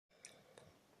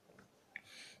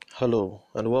Hello,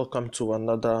 and welcome to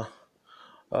another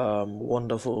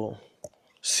wonderful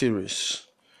series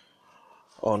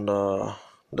on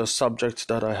the subject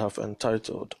that I have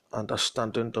entitled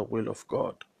Understanding the Will of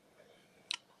God.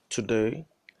 Today,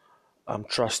 I'm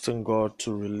trusting God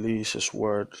to release His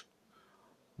word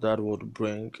that would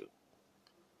bring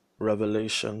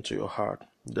revelation to your heart,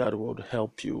 that would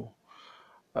help you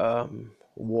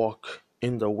walk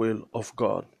in the will of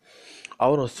God. I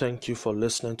want to thank you for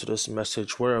listening to this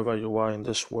message wherever you are in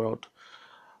this world.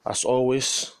 As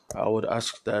always, I would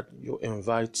ask that you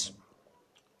invite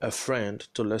a friend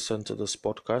to listen to this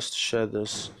podcast. Share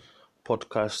this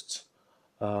podcast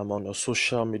on your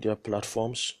social media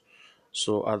platforms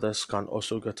so others can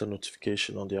also get a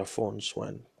notification on their phones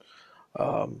when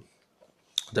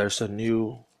there's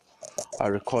I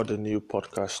record a new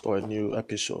podcast or a new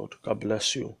episode. God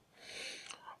bless you.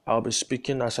 I'll be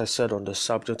speaking, as I said, on the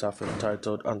subject I've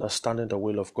entitled Understanding the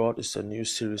Will of God. It's a new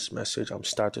series message I'm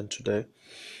starting today.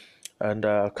 And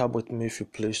come with me, if you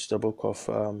please, to the book of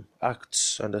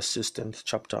Acts and the 16th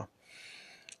chapter.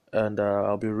 And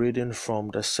I'll be reading from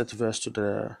the 6th verse to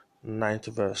the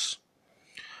 9th verse.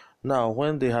 Now,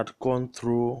 when they had gone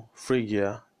through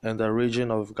Phrygia and the region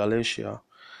of Galatia,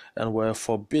 and were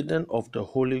forbidden of the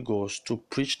Holy Ghost to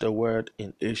preach the word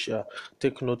in Asia.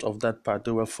 Take note of that part.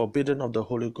 They were forbidden of the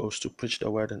Holy Ghost to preach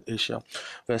the word in Asia.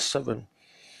 Verse 7.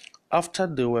 After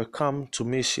they were come to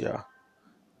Mysia,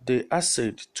 they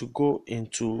essayed to go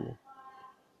into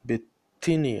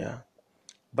Bithynia,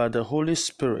 but the Holy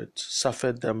Spirit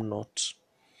suffered them not.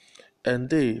 And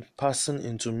they, passing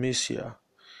into Mysia,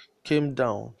 came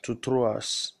down to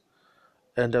Troas,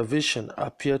 and a vision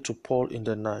appeared to Paul in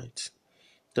the night.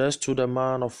 There stood a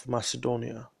man of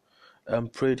Macedonia,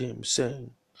 and prayed him,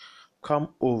 saying, Come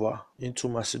over into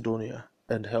Macedonia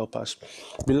and help us.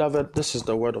 Beloved, this is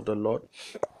the word of the Lord.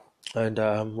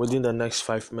 And within the next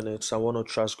 5 minutes, I want to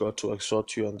trust God to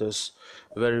exhort you on this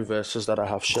very verses that I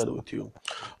have shared with you.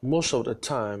 Most of the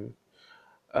time,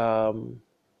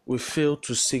 we fail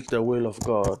to seek the will of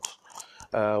God.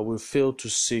 We fail to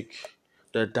seek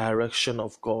the direction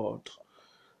of God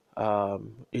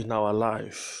in our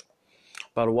life.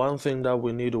 But one thing that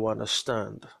we need to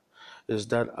understand is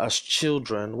that as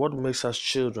children, what makes us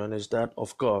children is that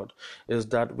of God, is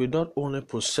that we not only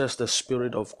possess the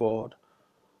Spirit of God,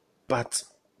 but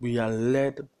we are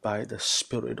led by the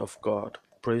Spirit of God.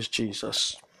 Praise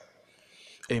Jesus.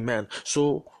 Amen.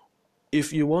 So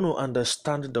if you want to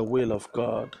understand the will of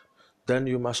God, then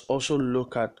you must also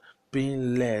look at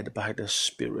being led by the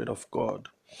Spirit of God,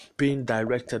 being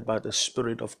directed by the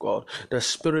Spirit of God. The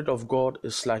Spirit of God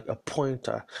is like a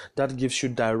pointer that gives you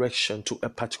direction to a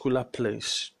particular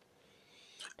place.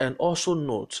 And also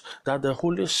note that the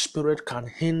Holy Spirit can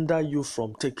hinder you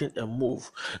from taking a move.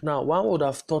 Now, one would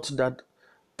have thought that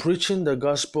preaching the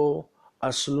gospel,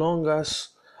 as long as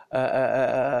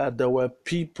there were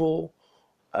people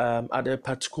at a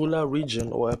particular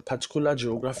region or a particular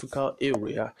geographical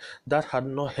area that had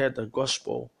not heard the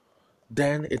gospel,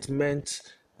 then it meant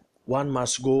one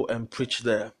must go and preach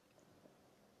there.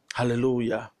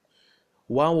 Hallelujah.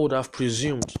 One would have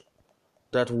presumed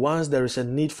that once there is a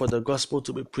need for the gospel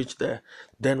to be preached there,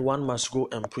 then one must go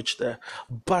and preach there.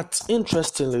 But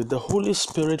interestingly, the Holy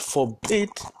Spirit forbade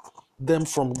them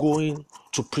from going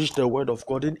to preach the word of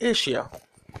God in Asia.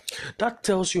 That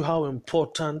tells you how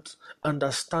important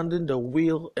understanding the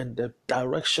will and the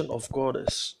direction of God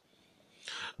is.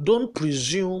 Don't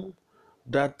presume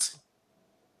that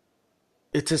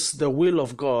it is the will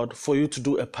of God for you to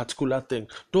do a particular thing.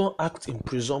 Don't act in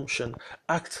presumption.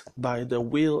 Act by the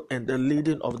will and the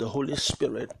leading of the Holy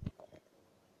Spirit.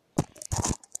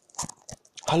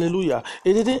 Hallelujah.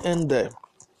 It didn't end there.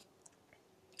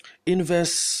 In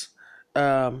verse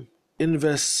 7,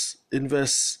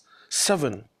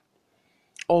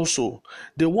 also,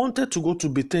 they wanted to go to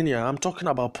Bithynia. I'm talking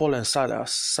about Paul and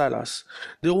Silas.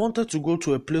 They wanted to go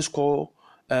to a place called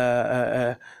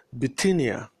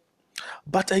Bithynia.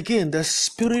 But again, the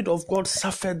Spirit of God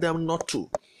suffered them not to.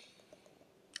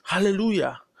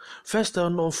 Hallelujah. First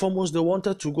and foremost, they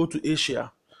wanted to go to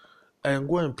Asia and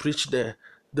go and preach there.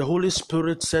 The Holy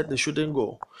Spirit said they shouldn't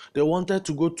go. They wanted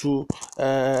to go to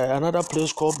another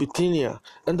place called Bithynia,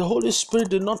 and the Holy Spirit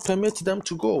did not permit them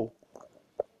to go.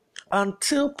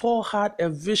 Until Paul had a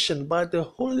vision by the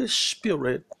Holy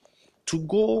Spirit to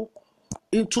go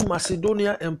into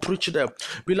Macedonia and preach there.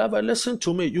 Beloved, listen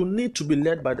to me. You need to be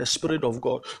led by the Spirit of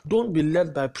God. Don't be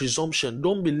led by presumption.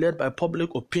 Don't be led by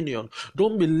public opinion.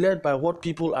 Don't be led by what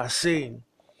people are saying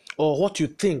or what you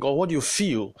think or what you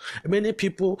feel. Many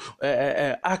people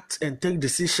act and take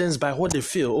decisions by what they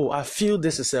feel. Oh, I feel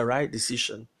this is a right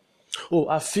decision. Oh,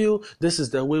 I feel this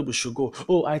is the way we should go.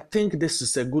 Oh, I think this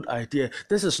is a good idea.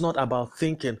 This is not about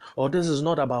thinking, or this is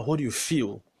not about what you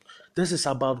feel. This is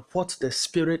about what the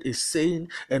Spirit is saying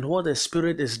and what the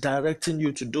Spirit is directing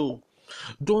you to do.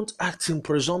 Don't act in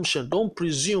presumption. Don't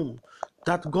presume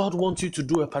that God wants you to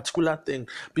do a particular thing.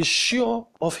 Be sure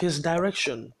of His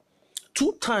direction.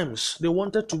 2 times they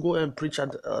wanted to go and preach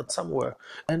at somewhere,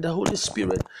 and the Holy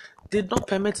Spirit did not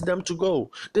permit them to go.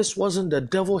 This wasn't the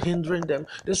devil hindering them,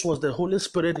 this was the Holy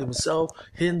Spirit Himself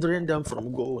hindering them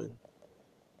from going.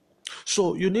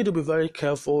 So you need to be very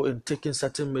careful in taking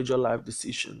certain major life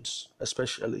decisions,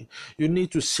 especially. You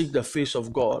need to seek the face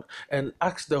of God and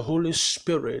ask the Holy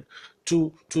Spirit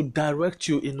to direct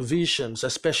you in visions,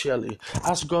 especially.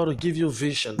 Ask God to give you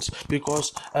visions,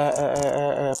 because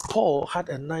Paul had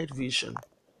a night vision,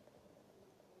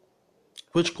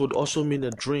 which could also mean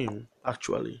a dream,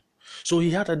 actually. So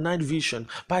he had a night vision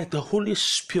by the Holy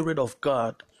Spirit of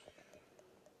God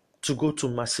to go to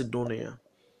Macedonia.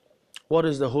 What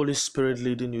is the Holy Spirit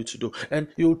leading you to do? And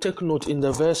you take note in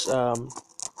the verse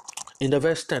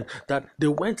 10 that they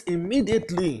went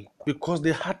immediately because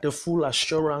they had the full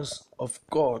assurance of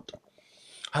God.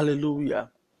 Hallelujah.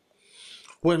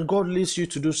 When God leads you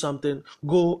to do something,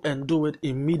 go and do it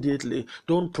immediately.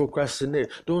 Don't procrastinate.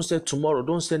 Don't say tomorrow.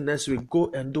 Don't say next week. Go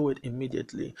and do it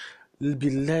immediately. Be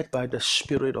led by the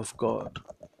Spirit of God.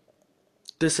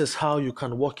 This is how you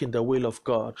can walk in the will of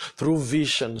God, through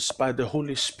visions by the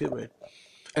Holy Spirit,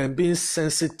 and being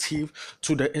sensitive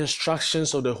to the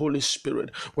instructions of the Holy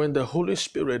Spirit. When the Holy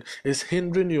Spirit is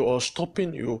hindering you or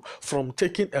stopping you from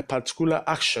taking a particular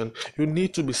action, you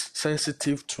need to be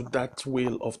sensitive to that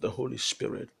will of the Holy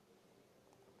Spirit.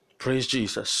 Praise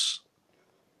Jesus.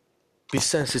 Be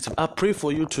sensitive. I pray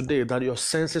for you today that your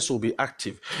senses will be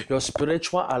active, your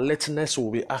spiritual alertness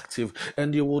will be active,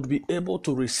 and you will be able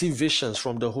to receive visions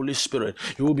from the Holy Spirit.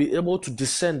 You will be able to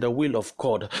discern the will of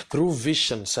God through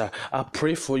visions. I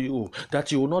pray for you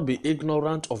that you will not be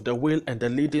ignorant of the will and the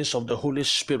leadings of the Holy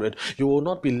Spirit. You will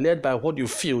not be led by what you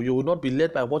feel. You will not be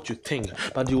led by what you think,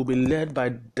 but you will be led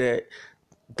by the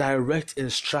direct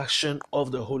instruction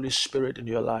of the Holy Spirit in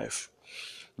your life.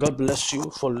 God bless you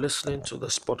for listening to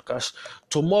this podcast.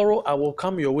 Tomorrow, I will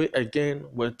come your way again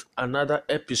with another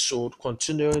episode,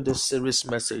 continuing this series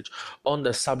message on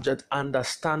the subject,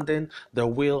 understanding the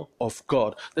will of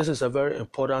God. This is a very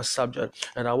important subject,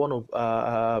 and I want to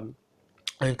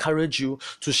I encourage you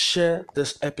to share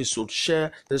this episode,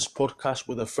 share this podcast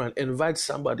with a friend. Invite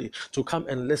somebody to come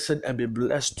and listen and be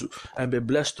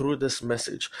blessed through this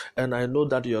message. And I know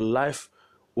that your life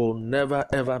will never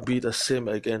ever be the same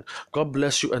again. God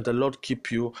bless you and the Lord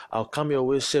keep you. I'll come your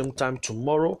way same time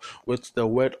tomorrow with the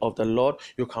word of the Lord.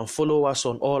 You can follow us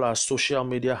on all our social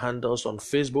media handles, on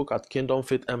Facebook at Kingdom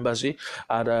Faith Embassy,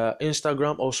 at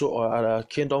Instagram also, or at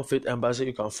Kingdom Faith Embassy.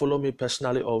 You can follow me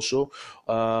personally also,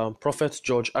 Prophet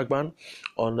George Agban,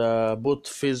 on both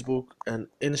Facebook and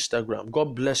Instagram.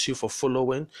 God bless you for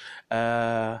following.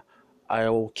 I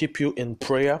will keep you in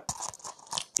prayer.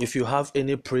 If you have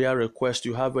any prayer request,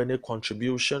 you have any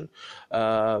contribution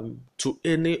to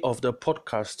any of the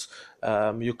podcasts,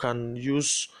 you can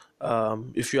use,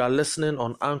 if you are listening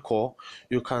on Anchor,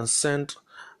 you can send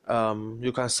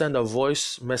a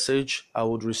voice message. I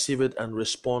would receive it and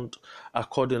respond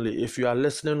accordingly. If you are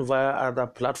listening via other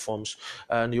platforms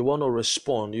and you want to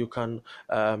respond, you can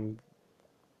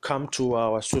come to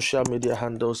our social media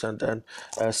handles and then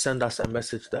send us a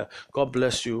message there. God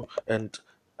bless you, and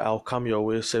I'll come your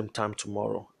way same time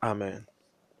tomorrow. Amen.